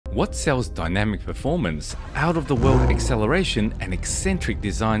What sells dynamic performance, out-of-the-world acceleration and eccentric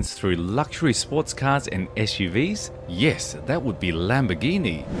designs through luxury sports cars and SUVs? Yes, that would be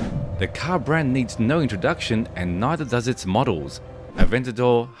Lamborghini. The car brand needs no introduction and neither does its models,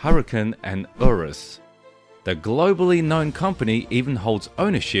 Aventador, Huracan and Urus. The globally known company even holds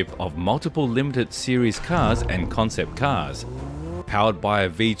ownership of multiple limited series cars and concept cars. Powered by a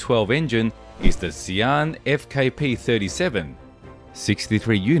V12 engine is the Sian FKP 37.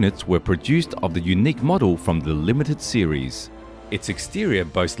 63 units were produced of the unique model from the limited series. Its exterior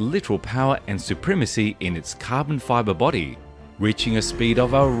boasts literal power and supremacy in its carbon fiber body, reaching a speed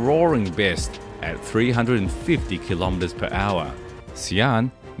of a roaring best at 350 km per hour.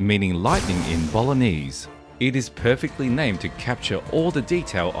 Sian meaning lightning in Bolognese. It is perfectly named to capture all the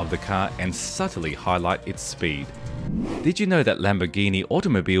detail of the car and subtly highlight its speed. Did you know that Lamborghini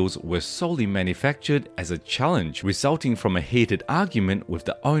automobiles were solely manufactured as a challenge resulting from a heated argument with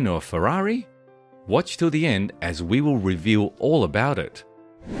the owner of Ferrari? Watch till the end as we will reveal all about it.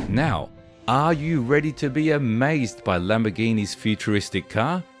 Now, are you ready to be amazed by Lamborghini's futuristic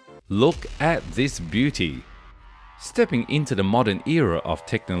car? Look at this beauty! Stepping into the modern era of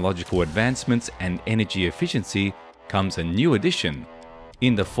technological advancements and energy efficiency comes a new addition.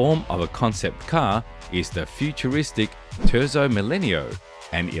 In the form of a concept car is the futuristic Terzo Millennio,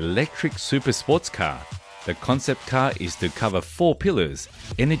 an electric super sports car. The concept car is to cover 4 pillars: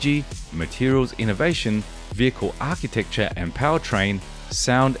 energy, materials innovation, vehicle architecture and powertrain,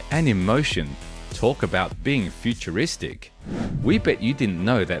 sound and emotion. Talk about being futuristic. We bet you didn't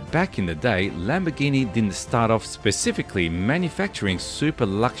know that back in the day, Lamborghini didn't start off specifically manufacturing super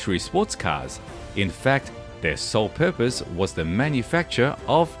luxury sports cars. In fact, their sole purpose was the manufacture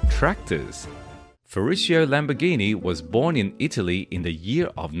of tractors. Ferruccio Lamborghini was born in Italy in the year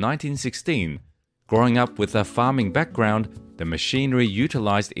of 1916. Growing up with a farming background, the machinery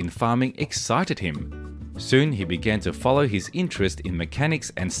utilized in farming excited him. Soon he began to follow his interest in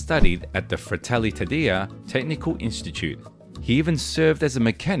mechanics and studied at the Fratelli Tadea Technical Institute. He even served as a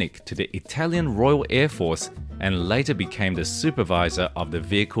mechanic to the Italian Royal Air Force and later became the supervisor of the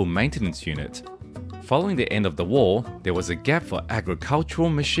vehicle maintenance unit. Following the end of the war, there was a gap for agricultural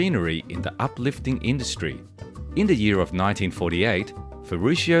machinery in the uplifting industry. In the year of 1948,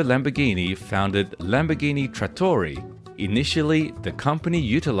 Ferruccio Lamborghini founded Lamborghini Trattori. Initially, the company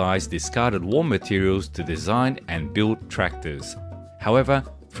utilized discarded war materials to design and build tractors. However,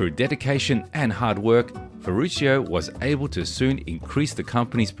 through dedication and hard work, Ferruccio was able to soon increase the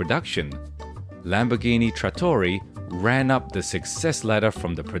company's production. Lamborghini Trattori ran up the success ladder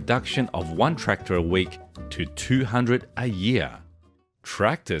from the production of 1 tractor a week to 200 a year.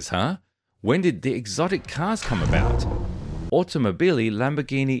 Tractors, huh? When did the exotic cars come about? Automobili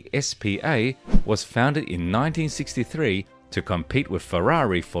Lamborghini SPA was founded in 1963 to compete with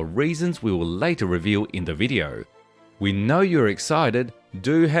Ferrari for reasons we will later reveal in the video. We know you're excited,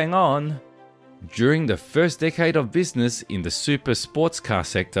 do hang on! During the first decade of business in the super sports car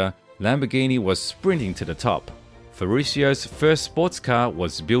sector, Lamborghini was sprinting to the top. Ferruccio's first sports car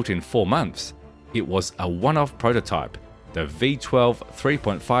was built in 4 months. It was a one-off prototype, the V12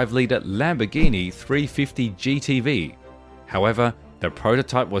 3.5-litre Lamborghini 350 GTV. However, the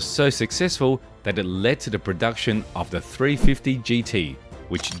prototype was so successful that it led to the production of the 350 GT,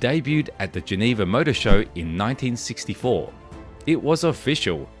 which debuted at the Geneva Motor Show in 1964. It was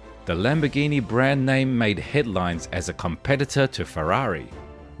official. The Lamborghini brand name made headlines as a competitor to Ferrari.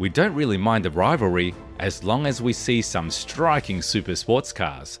 We don't really mind the rivalry as long as we see some striking super sports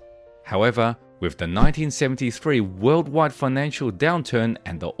cars. However, with the 1973 worldwide financial downturn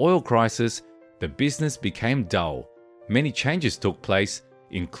and the oil crisis, the business became dull. Many changes took place,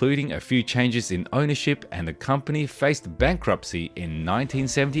 including a few changes in ownership, and the company faced bankruptcy in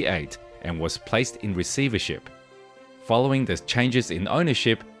 1978 and was placed in receivership. Following the changes in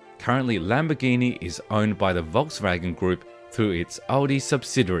ownership, currently Lamborghini is owned by the Volkswagen Group through its Audi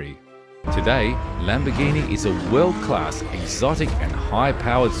subsidiary. Today, Lamborghini is a world-class, exotic and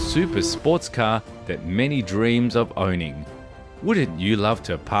high-powered super sports car that many dreams of owning. Wouldn't you love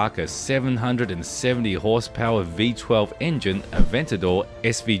to park a 770 horsepower V12 engine Aventador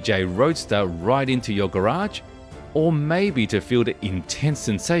SVJ Roadster right into your garage? Or maybe to feel the intense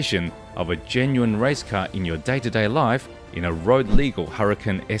sensation of a genuine race car in your day-to-day life in a road-legal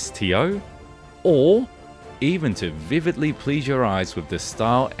Huracan STO? Or even to vividly please your eyes with the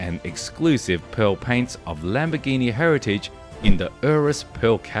style and exclusive pearl paints of Lamborghini heritage in the Urus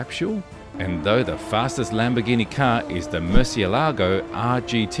Pearl Capsule? And though the fastest Lamborghini car is the Murcielago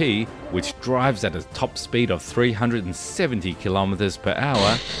RGT, which drives at a top speed of 370 km per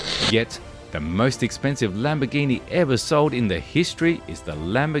hour, yet The most expensive Lamborghini ever sold in the history is the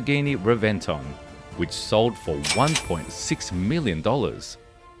Lamborghini Aventador, which sold for $1.6 million.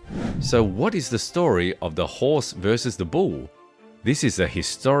 So what is the story of the horse versus the bull? This is a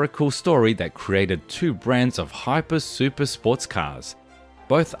historical story that created two brands of super sports cars.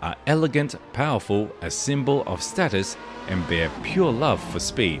 Both are elegant, powerful, a symbol of status, and bear pure love for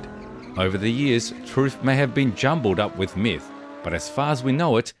speed. Over the years, truth may have been jumbled up with myth, but as far as we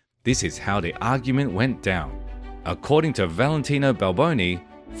know it, this is how the argument went down. According to Valentino Balboni,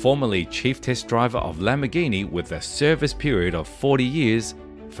 formerly chief test driver of Lamborghini with a service period of 40 years,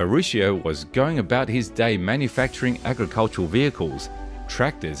 Ferruccio was going about his day manufacturing agricultural vehicles,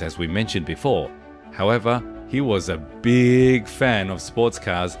 tractors as we mentioned before. However, he was a big fan of sports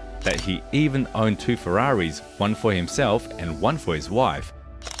cars that he even owned two Ferraris, one for himself and one for his wife.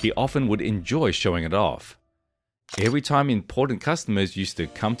 He often would enjoy showing it off. Every time important customers used to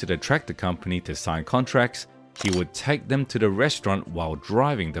come to the tractor company to sign contracts, he would take them to the restaurant while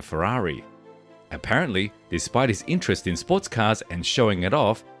driving the Ferrari. Apparently, despite his interest in sports cars and showing it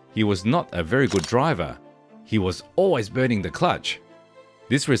off, he was not a very good driver. He was always burning the clutch.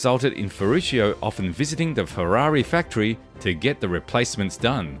 This resulted in Ferruccio often visiting the Ferrari factory to get the replacements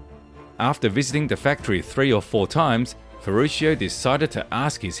done. After visiting the factory 3 or 4 times, Ferruccio decided to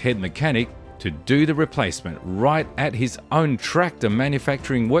ask his head mechanic to do the replacement right at his own tractor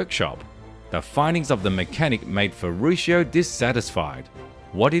manufacturing workshop. The findings of the mechanic made Ferruccio dissatisfied.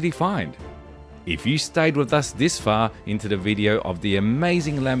 What did he find? If you stayed with us this far into the video of the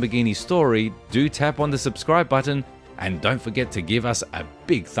amazing Lamborghini story, do tap on the subscribe button and don't forget to give us a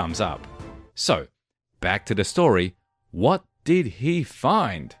big thumbs up. So, back to the story. What did he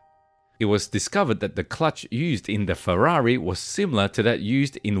find? It was discovered that the clutch used in the Ferrari was similar to that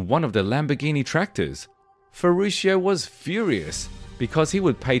used in one of the Lamborghini tractors. Ferruccio was furious because he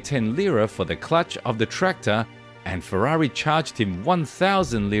would pay 10 lira for the clutch of the tractor and Ferrari charged him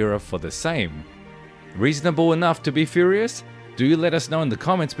 1,000 lira for the same. Reasonable enough to be furious? Do let us know in the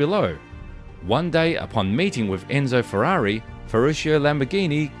comments below. One day, upon meeting with Enzo Ferrari, Ferruccio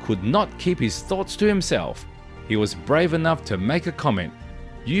Lamborghini could not keep his thoughts to himself. He was brave enough to make a comment.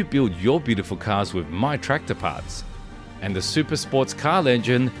 "You build your beautiful cars with my tractor parts." And the super sports car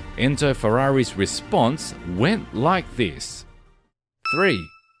legend Enzo Ferrari's response went like this. 3,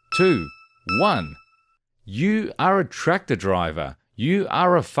 2, 1. You are a tractor driver. You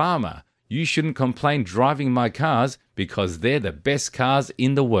are a farmer. You shouldn't complain driving my cars because they're the best cars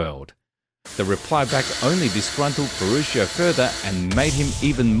in the world. The reply back only disgruntled Ferruccio further and made him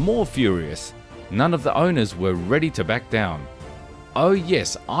even more furious. None of the owners were ready to back down. "Oh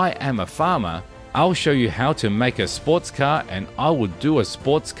yes, I am a farmer. I'll show you how to make a sports car and I will do a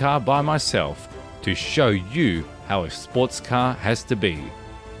sports car by myself to show you how a sports car has to be."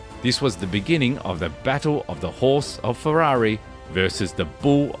 This was the beginning of the battle of the horse of Ferrari versus the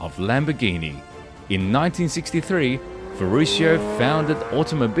bull of Lamborghini. In 1963, Ferruccio founded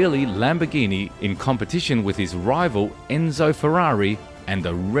Automobili Lamborghini in competition with his rival Enzo Ferrari, and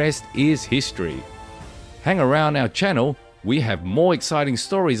the rest is history. Hang around our channel, we have more exciting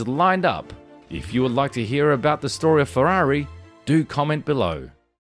stories lined up. If you would like to hear about the story of Ferrari, do comment below.